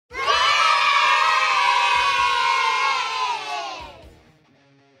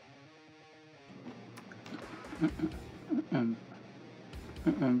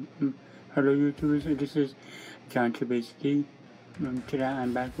Hello YouTubers, this is John Trubisky. Today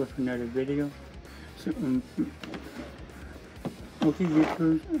I'm back with another video. So, okay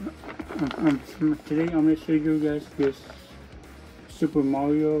YouTubers, today I'm going to show you guys this Super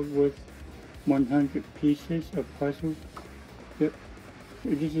Mario with 100 pieces of puzzle. Yep,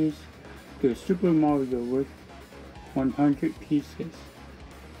 this is the Super Mario with 100 pieces.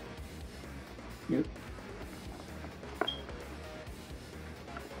 Yep.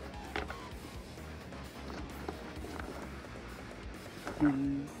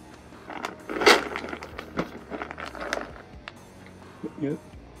 Yep.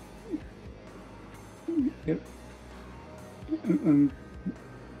 Yep.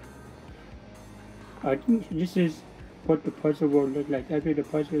 I think this is what the puzzle will look like after the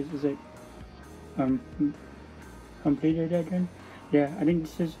puzzle is like completed again. Yeah, I think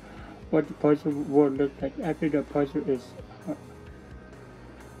this is what the puzzle will look like after the puzzle is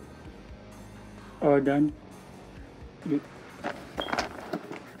all done. Yep.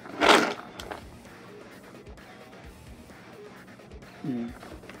 Yeah.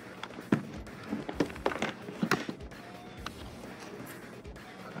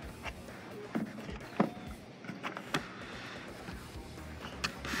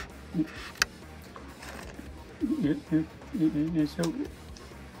 And so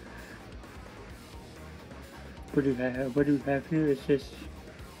what do we have here is just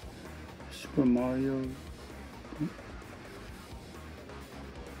Super Mario.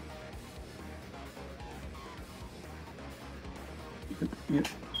 Yep.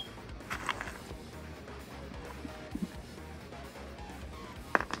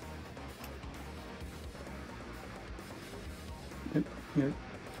 Yep.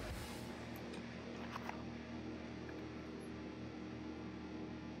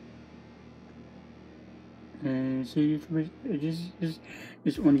 And see, this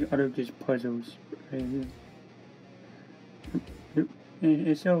is only out of these puzzles right here. Yep.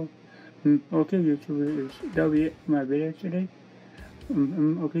 And so, okay, YouTubers, that'll be it for my video today.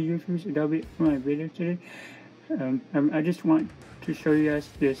 Okay, YouTubers, that'll be it for my video today. I just want to show you guys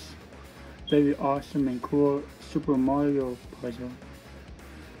this very awesome and cool Super Mario puzzle.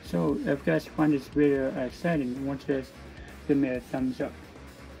 So, if you guys find this video exciting, I want you to give me a thumbs up.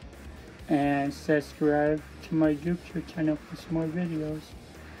 And subscribe to my YouTube channel for some more videos.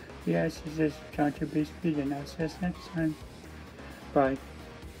 Yes, this is John Trubisky, and I'll see you next time. Bye.